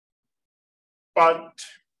but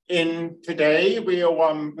today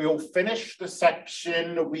we'll finish the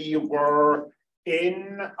section we were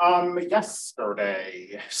in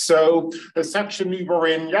yesterday. So the section we were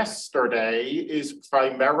in yesterday is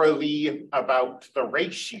primarily about the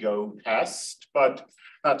ratio test, but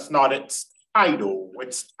that's not its title.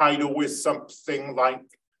 Its title is something like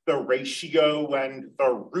the ratio and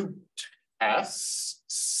the root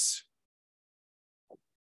tests.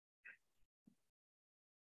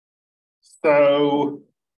 So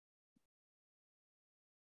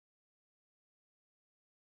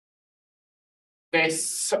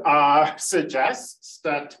this suggests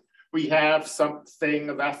that we have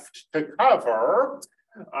something left to cover,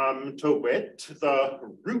 to wit, the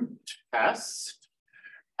root test.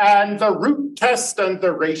 And the root test and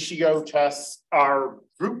the ratio test are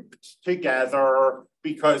grouped together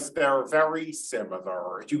because they're very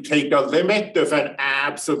similar. You take a limit of an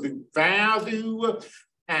absolute value,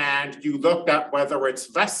 and you look at whether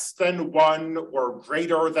it's less than 1 or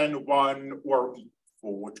greater than 1 or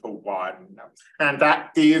equal to 1. And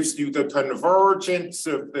that gives you the convergence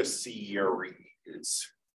of the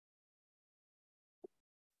series.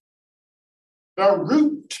 The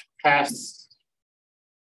root test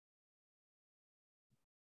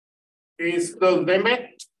is the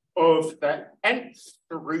limit of the nth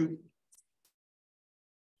root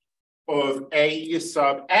of a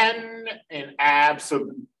sub n in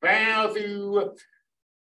absolute value,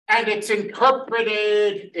 and it's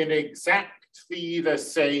interpreted in exactly the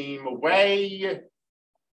same way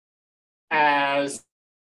as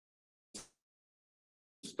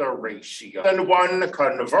the ratio. Then 1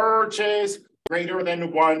 converges, greater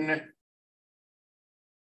than 1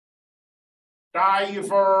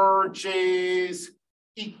 diverges,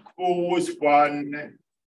 equals 1.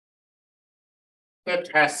 The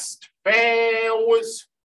test fails.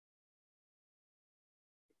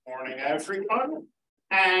 Good morning, everyone.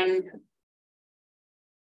 And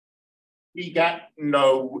we get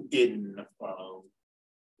no info.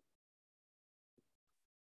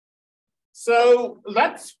 So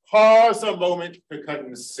let's pause a moment to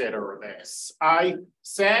consider this. I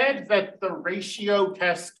said that the ratio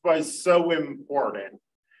test was so important,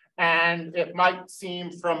 and it might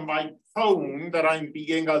seem from my tone that I'm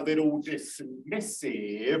being a little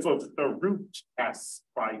dismissive of the root test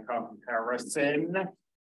by comparison.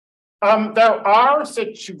 There are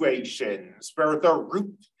situations where the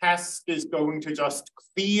root test is going to just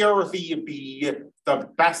clearly be the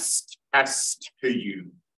best test to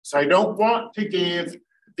use. So I don't want to give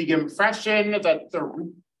the impression that the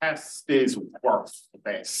root test is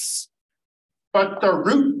worthless. But the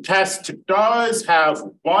root test does have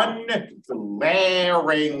one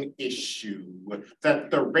glaring issue that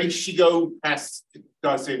the ratio test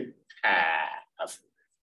doesn't have.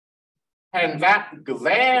 And that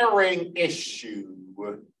glaring issue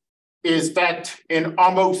is that in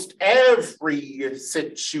almost every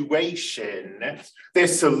situation,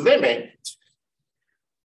 this limit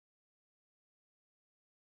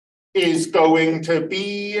is going to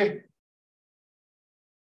be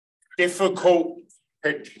difficult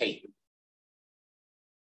to take.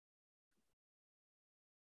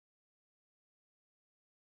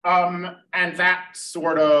 And that's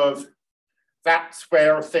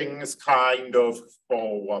where things kind of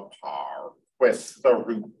fall apart with the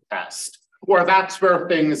root test, or that's where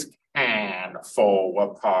things can fall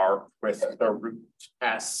apart with the root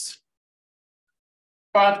test.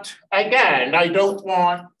 But again, I don't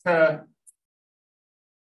want to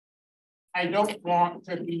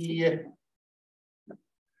be,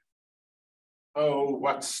 oh,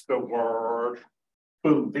 what's the word?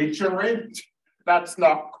 Belligerent? That's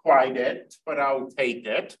not quite it, but I'll take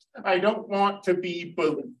it. I don't want to be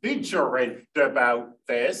belligerent about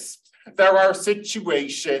this. There are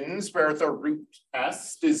situations where the root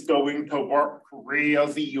test is going to work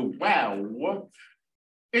really well.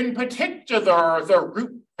 In particular, the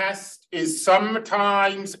root test is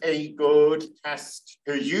sometimes a good test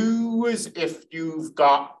to use if you've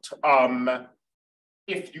got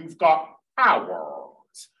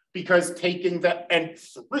powers, because taking the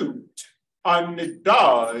nth root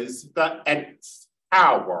undoes the nth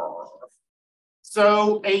power.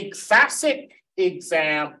 So a classic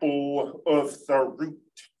example of the root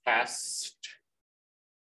test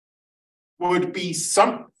would be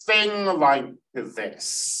something like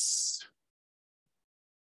this.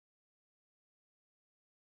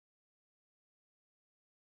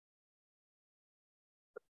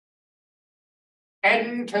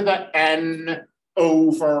 N to the n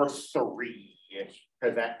over 3 to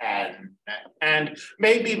the n. And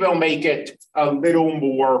maybe we'll make it a little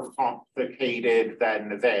more complicated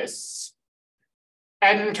than this.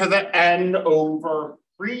 n to the n over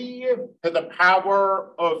 3 to the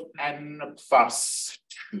power of n plus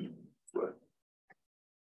 2.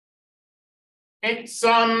 It's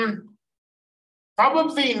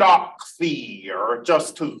probably not clear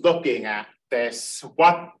just looking at this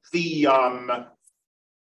what the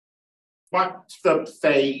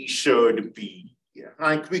phase should be.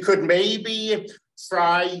 Like we could maybe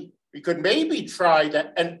try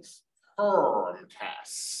the nth term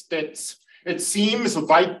test. It seems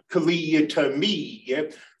likely to me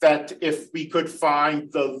that if we could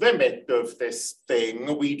find the limit of this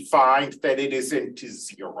thing, we'd find that it isn't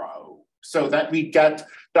 0, so that we get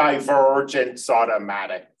divergence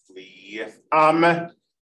automatically.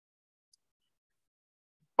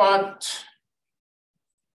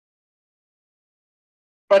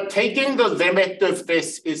 But taking the limit of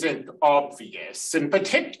this isn't obvious. In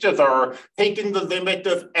particular, taking the limit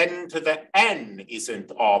of n to the n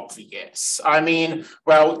isn't obvious. I mean,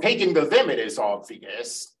 well, taking the limit is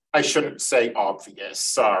obvious. I shouldn't say obvious,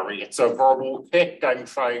 sorry. It's a verbal tic, I'm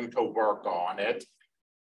trying to work on it.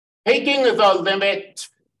 Taking the limit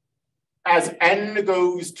as n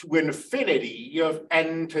goes to infinity of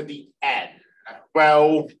n to the n.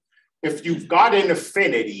 Well, if you've got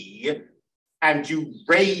infinity, and you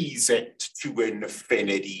raise it to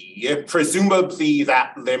infinity, presumably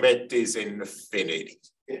that limit is infinity.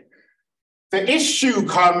 The issue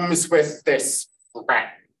comes with this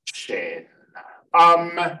fraction.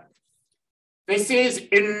 This is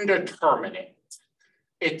indeterminate.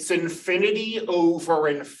 It's infinity over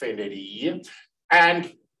infinity,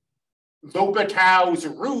 and L'Hopital's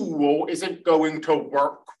rule isn't going to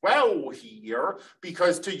work well here,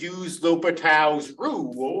 because to use L'Hopital's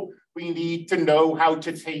rule, we need to know how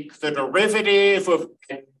to take the derivative of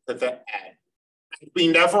n to the n. We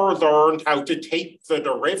never learned how to take the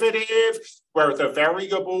derivative where the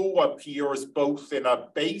variable appears both in a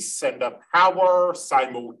base and a power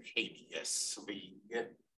simultaneously.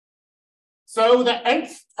 So the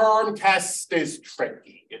nth term test is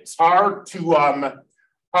tricky. It's hard to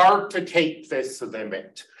take this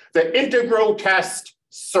limit. The integral test,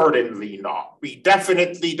 certainly not. We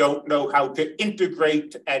definitely don't know how to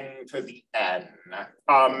integrate n to the n.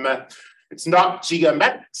 It's not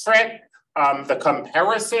geometric. The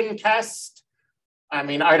comparison test, I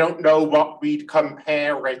mean, I don't know what we'd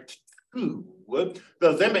compare it to.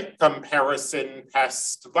 The limit comparison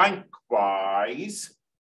test, likewise.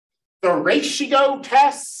 The ratio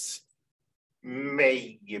test,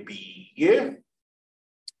 maybe.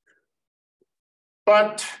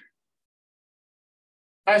 But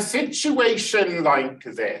a situation like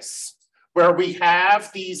this, where we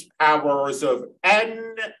have these powers of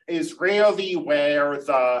n, is really where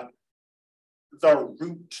the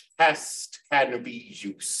root test can be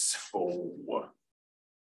useful.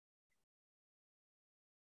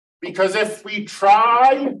 Because if we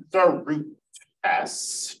try the root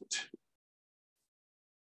test,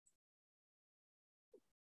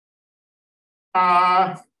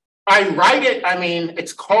 I write it, I mean,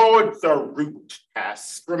 it's called the root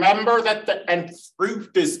test. Remember that the nth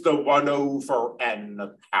root is the 1 over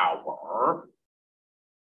n power.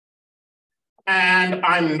 And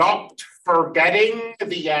I'm not forgetting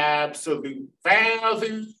the absolute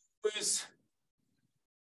values,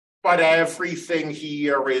 but everything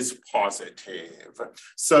here is positive.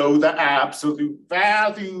 So the absolute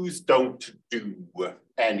values don't do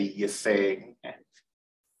anything.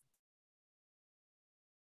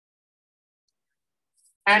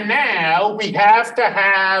 And now we have to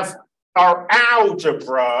have our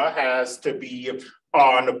algebra has to be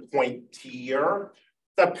on point here.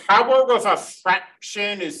 The power of a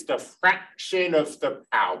fraction is the fraction of the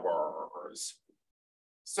powers.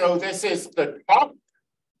 So this is the top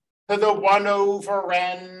to the 1 over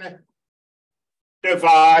n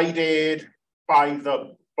divided by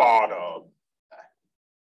the bottom.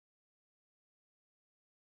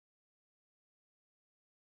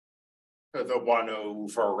 To the 1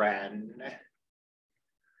 over n.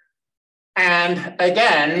 And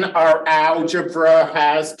again, our algebra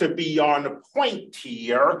has to be on point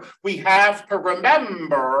here. We have to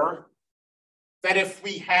remember that if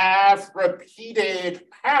we have repeated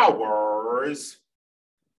powers,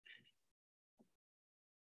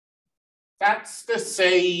 that's the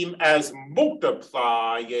same as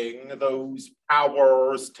multiplying those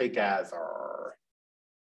powers together.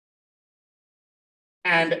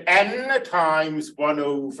 And n times 1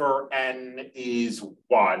 over n is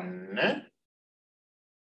 1.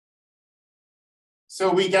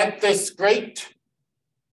 So we get this great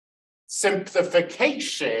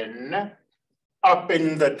simplification up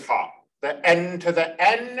in the top. The n to the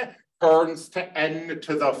n turns to n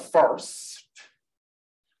to the first.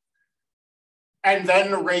 And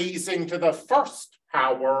then raising to the first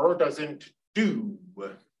power doesn't do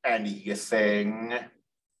anything.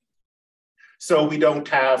 So we don't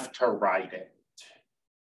have to write it.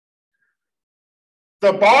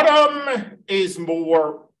 The bottom is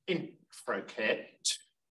more intricate.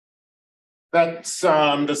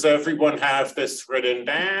 Does everyone have this written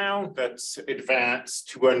down? Let's advance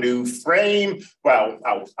to a new frame. Well,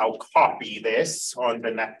 I'll copy this on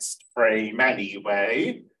the next frame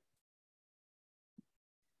anyway.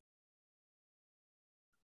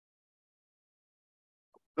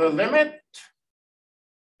 The limit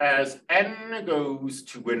as n goes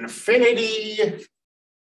to infinity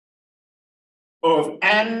of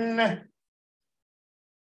n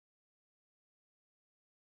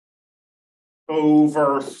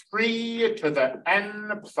over 3 to the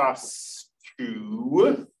n plus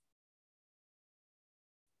 2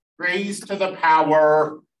 raised to the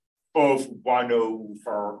power of 1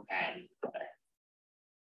 over n.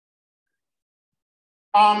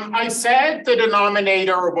 I said the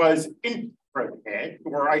denominator was intricate,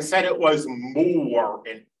 or I said it was more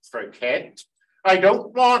intricate. I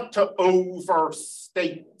don't want to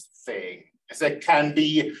overstate things. It can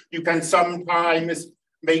be, you can sometimes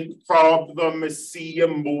make problems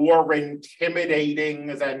seem more intimidating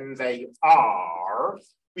than they are.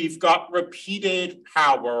 We've got repeated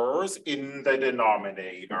powers in the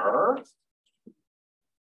denominator.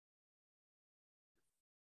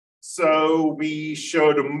 So we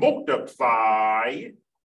should multiply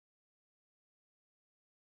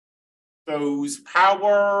those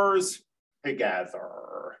powers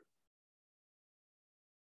together.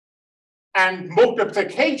 And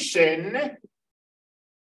multiplication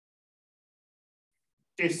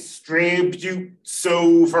distributes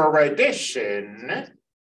over addition.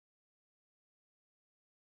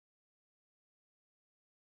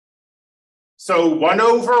 So 1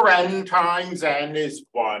 over n times n is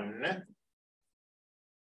 1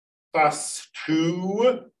 plus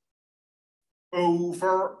 2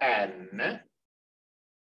 over n.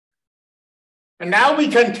 And now we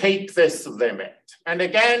can take this limit. And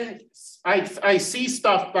again, I see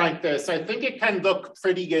stuff like this. I think it can look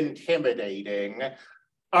pretty intimidating.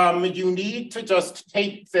 You need to just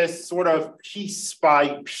take this sort of piece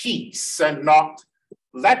by piece and not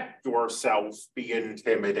let yourself be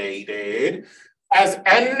intimidated. As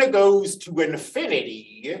n goes to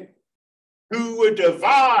infinity, 2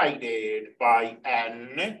 divided by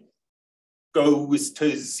n goes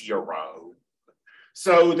to 0.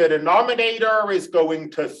 So the denominator is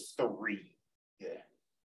going to 3.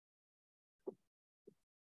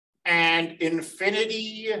 And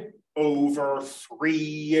infinity over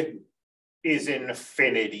 3 is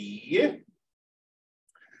infinity.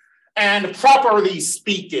 And properly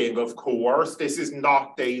speaking, of course, this is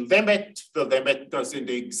not a limit. The limit doesn't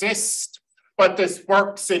exist, but this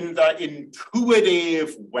works in the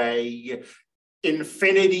intuitive way.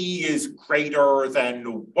 Infinity is greater than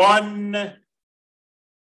 1.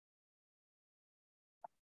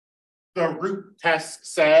 The root test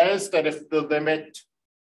says that if the limit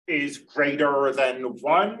is greater than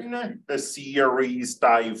 1, the series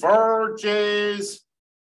diverges.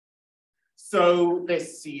 So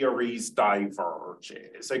this series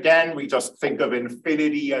diverges. Again, we just think of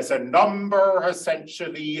infinity as a number,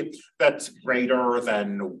 essentially, that's greater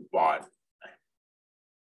than 1.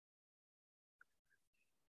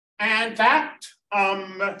 And that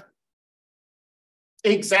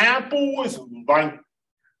example is like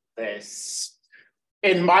this,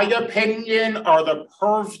 in my opinion, are the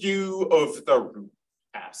purview of the root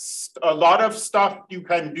test. A lot of stuff you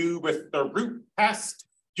can do with the root test,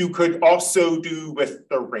 you could also do with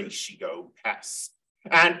the ratio test.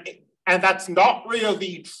 And that's not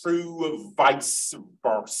really true of vice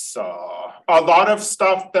versa. A lot of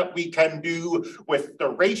stuff that we can do with the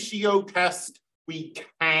ratio test, we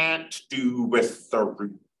can't do with the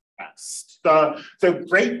root test. The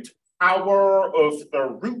great power of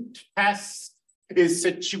the root test is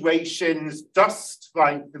situations just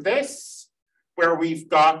like this, where we've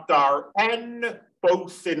got our n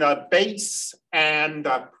both in a base and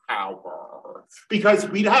a power, because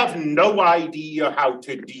we'd have no idea how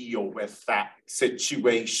to deal with that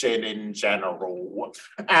situation in general.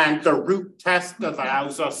 And the root test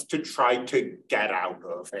allows us to try to get out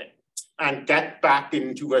of it and get back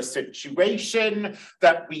into a situation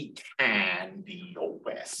that we can deal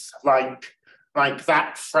with, like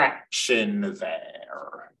that fraction there.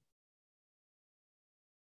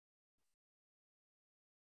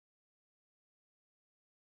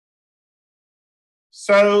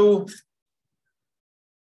 So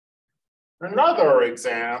another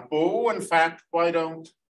example, in fact, why don't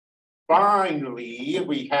finally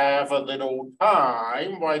we have a little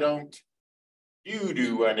time. Why don't you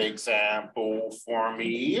do an example for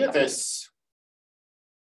me? Let's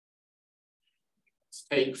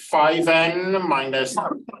take 5n minus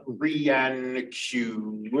 3n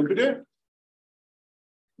cubed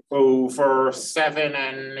over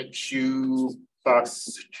 7n cubed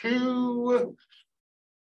plus 2.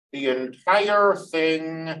 The entire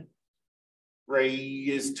thing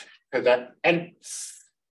raised to the nth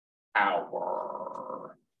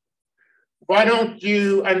power. Why don't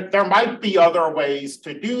you, and there might be other ways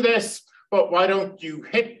to do this, but why don't you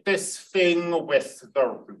hit this thing with the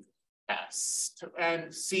root test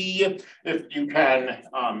and see if you can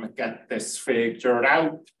get this figured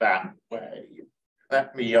out that way.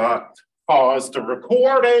 Let me pause the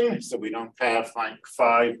recording so we don't have like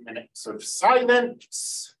 5 minutes of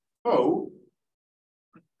silence. Oh,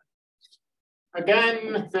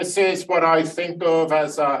 again, this is what I think of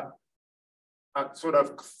as a sort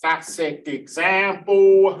of classic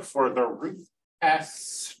example for the root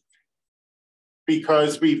test,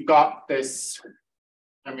 because we've got this,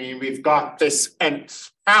 we've got this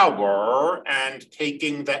nth power, and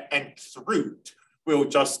taking the nth root will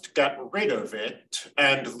just get rid of it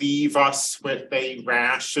and leave us with a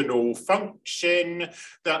rational function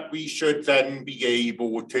that we should then be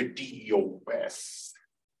able to deal with.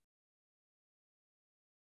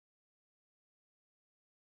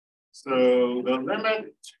 So the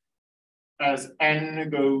limit as n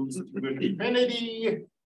goes to infinity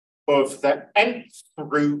of the nth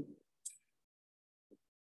root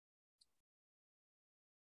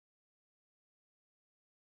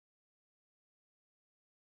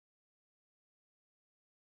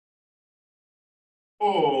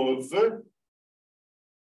of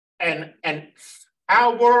an nth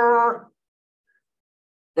power,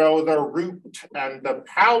 well, the root and the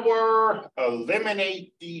power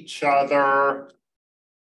eliminate each other,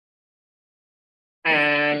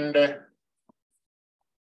 and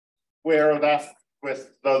we're left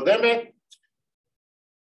with the limit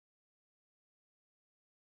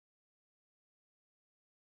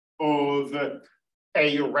of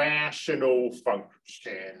a rational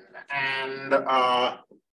function. And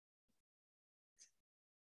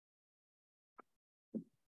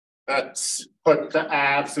let's put the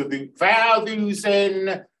absolute values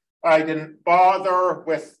in. I didn't bother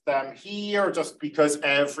with them here just because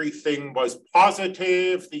everything was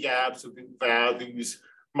positive. The absolute values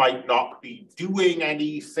might not be doing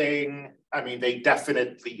anything. They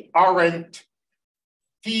definitely aren't.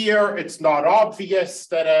 Here, it's not obvious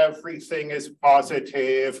that everything is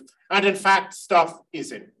positive, and in fact, stuff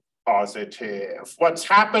isn't positive. What's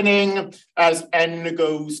happening as n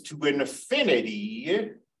goes to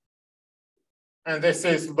infinity, and this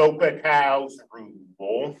is L'Hopital's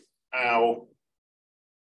rule. Now,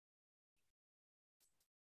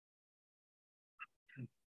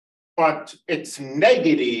 but it's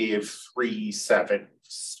negative 3/7.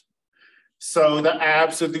 So the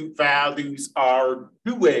absolute values are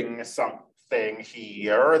doing something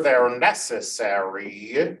here. They're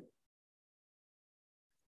necessary.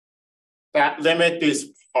 That limit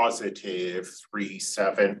is positive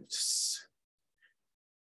 3/7.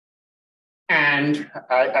 And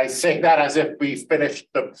I say that as if we finished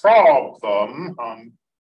the problem,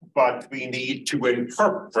 but we need to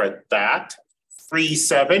interpret that.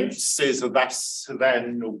 3/7 is less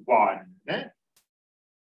than 1.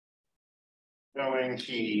 Going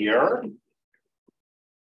here,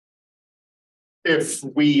 if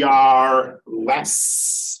we are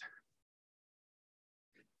less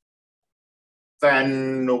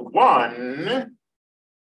than 1,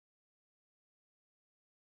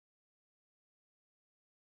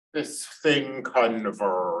 this thing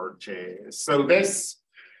converges. So this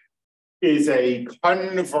is a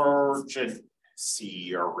convergent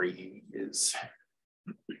series.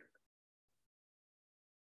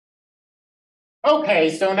 Okay,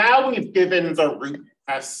 so now we've given the root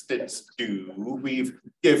test its due. We've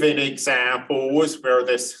given examples where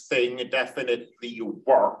this thing definitely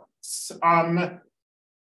works.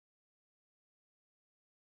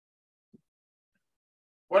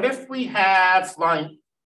 What if we have like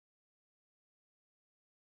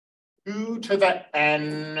 2 to the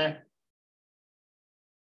n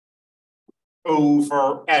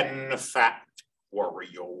over n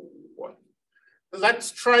factorial?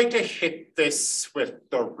 Let's try to hit this with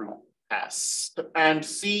the root test and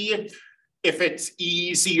see if it's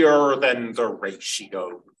easier than the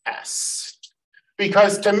ratio test.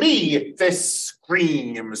 Because to me, this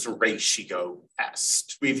screams ratio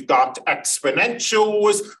test. We've got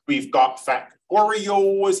exponentials, we've got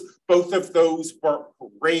factorials. Both of those work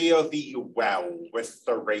really well with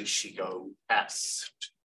the ratio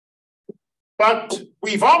test. But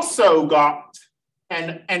we've also got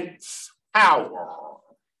an nth power.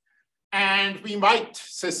 And we might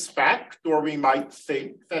suspect, or we might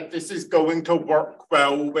think, that this is going to work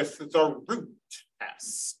well with the root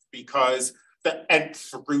test, because the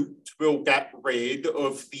nth root will get rid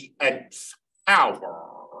of the nth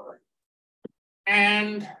power.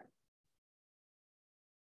 And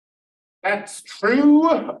that's true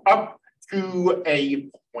up to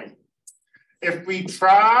a point. If we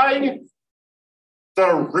try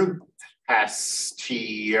the root test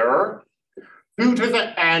here, 2 to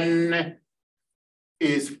the n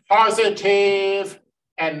is positive,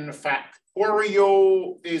 n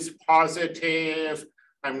factorial is positive.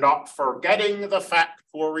 I'm not forgetting the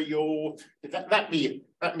factorial. Let me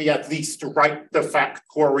at least write the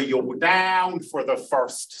factorial down for the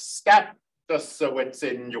first step, just so it's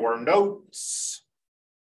in your notes.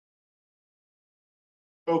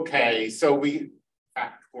 Okay, so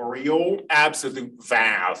factorial absolute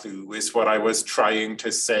value is what I was trying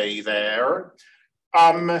to say there.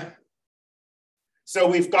 So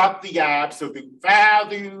we've got the absolute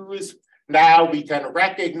values. Now we can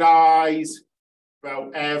recognize,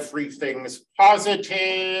 well, everything's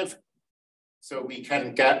positive, so we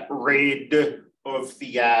can get rid of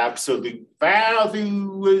the absolute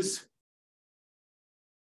values.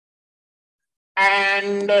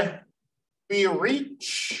 And we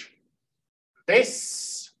reach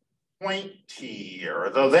this point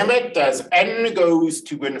here, the limit as n goes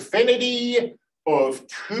to infinity of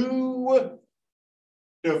 2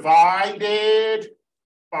 divided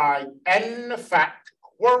by n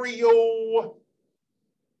factorial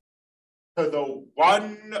to the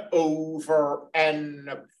 1 over n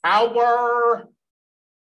power.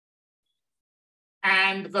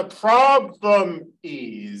 And the problem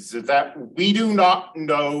is that we do not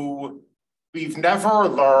know, we've never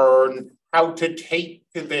learned how to take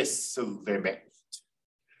this limit.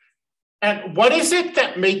 And what is it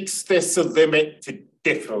that makes this limit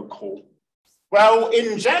difficult? Well,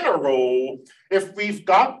 in general, if we've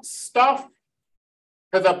got stuff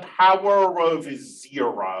to the power of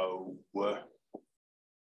 0,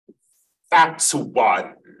 that's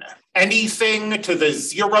 1. Anything to the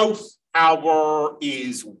 0th power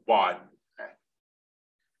is 1.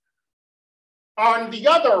 On the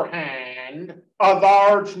other hand, a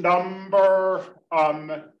large number,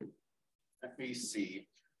 let me see.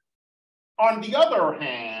 On the other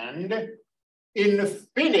hand,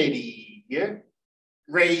 infinity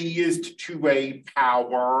raised to a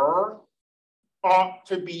power ought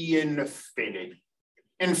to be infinity.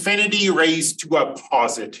 Infinity raised to a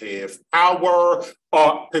positive power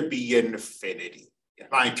ought to be infinity.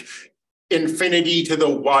 Like infinity to the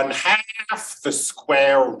 1/2, the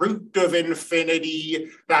square root of infinity,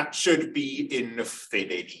 that should be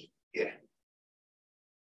infinity.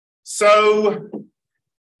 So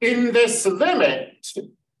in this limit,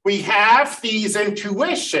 we have these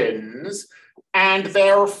intuitions and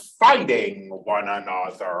they're fighting one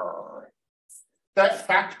another. The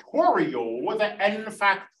factorial, the n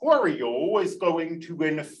factorial is going to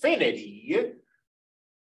infinity,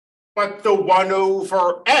 but the 1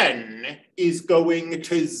 over n is going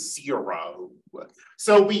to 0.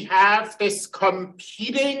 So we have this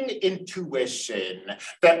competing intuition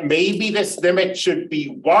that maybe this limit should be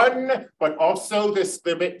 1, but also this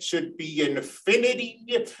limit should be infinity,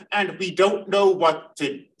 and we don't know what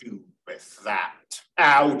to do with that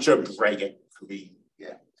algebraically.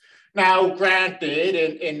 Now, granted,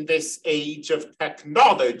 in this age of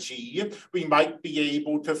technology, we might be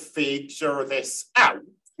able to figure this out.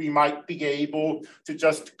 We might be able to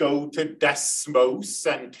just go to Desmos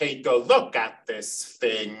and take a look at this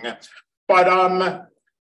thing. But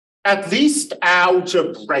at least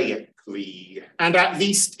algebraically and at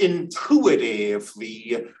least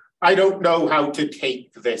intuitively, I don't know how to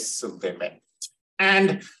take this limit.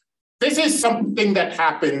 And this is something that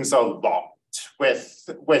happens a lot with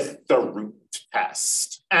the root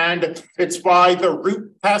test. And it's why the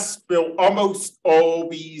root test will almost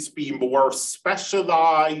always be more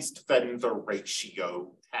specialized than the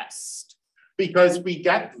ratio test, because we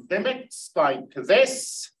get limits like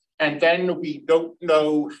this, and then we don't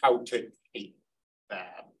know how to take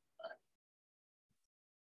them.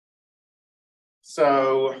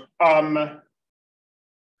 So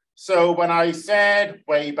when I said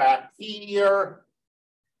way back here,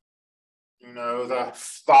 you know, the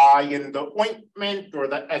fly in the ointment or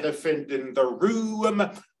the elephant in the room,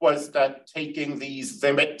 was that taking these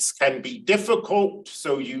limits can be difficult,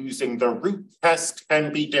 so using the root test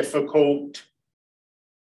can be difficult.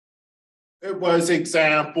 It was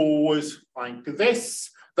examples like this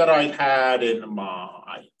that I had in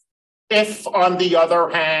mind. If, on the other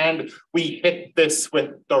hand, we hit this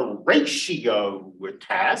with the ratio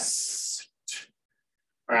test,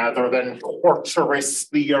 rather than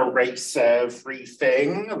tortuously erase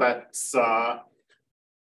everything,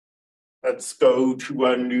 let's go to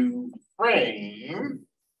a new frame.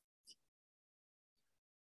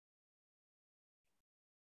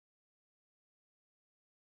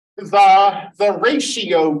 The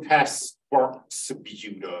ratio test works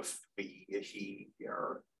beautifully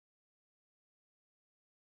here.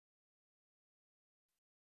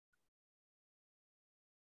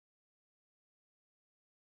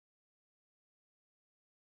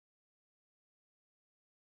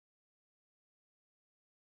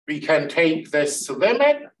 We can take this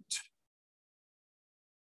limit.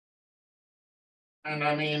 And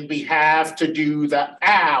I mean, we have to do the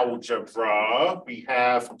algebra. We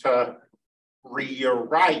have to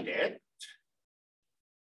rewrite it.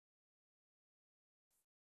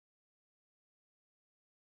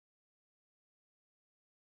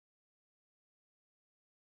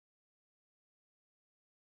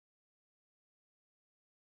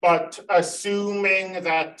 But assuming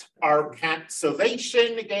that our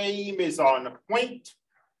cancellation game is on point,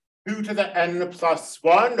 2 to the n plus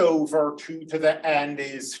 1 over 2 to the n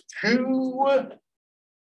is 2.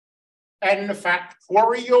 N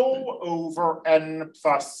factorial over n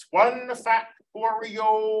plus 1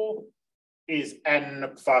 factorial is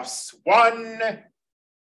n plus 1.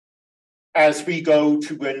 As we go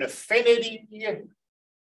to infinity,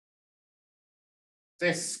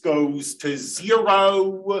 this goes to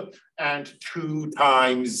 0, and 2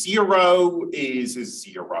 times 0 is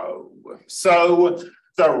 0. So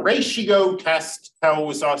the ratio test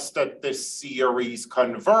tells us that this series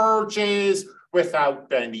converges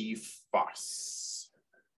without any fuss.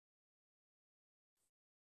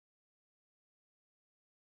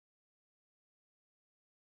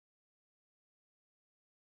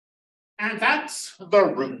 And that's the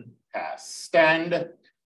root test. And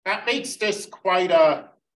that makes this quite a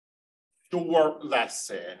short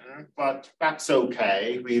lesson, but that's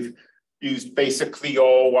okay. We've used basically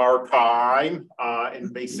all our time in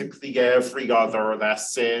basically every other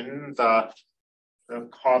lesson. The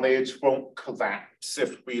college won't collapse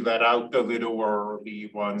if we let out a little early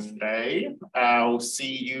one day. I'll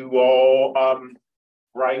see you all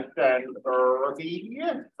bright and early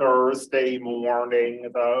Thursday morning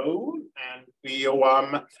though,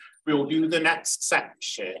 and we'll do the next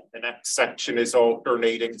section. The next section is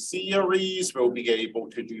alternating series. We'll be able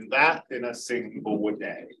to do that in a single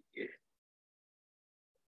day.